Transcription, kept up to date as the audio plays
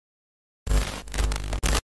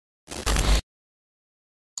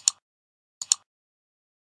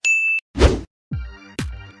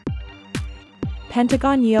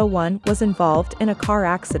PENTAGON Yeo One was involved in a car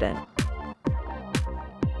accident.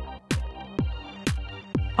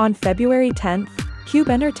 On February 10, Cube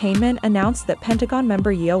Entertainment announced that PENTAGON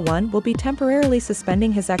member Yeo One will be temporarily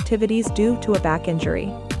suspending his activities due to a back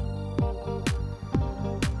injury.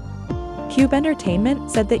 Cube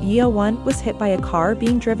Entertainment said that Yeo One was hit by a car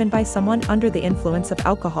being driven by someone under the influence of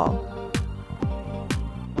alcohol.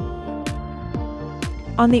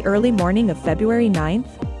 On the early morning of February 9,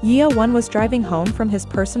 Yeo One was driving home from his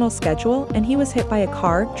personal schedule and he was hit by a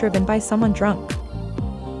car driven by someone drunk.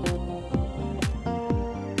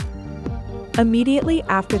 Immediately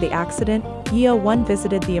after the accident, Yeo One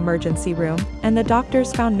visited the emergency room, and the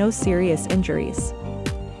doctors found no serious injuries.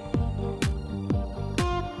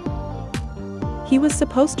 He was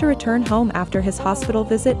supposed to return home after his hospital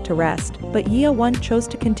visit to rest, but Yeo One chose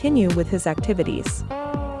to continue with his activities.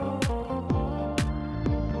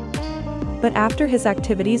 But after his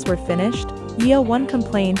activities were finished, Yeo One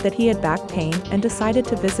complained that he had back pain and decided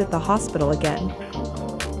to visit the hospital again.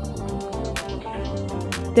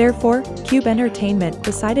 Therefore, Cube Entertainment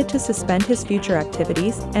decided to suspend his future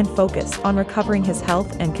activities and focus on recovering his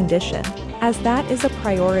health and condition, as that is a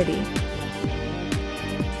priority.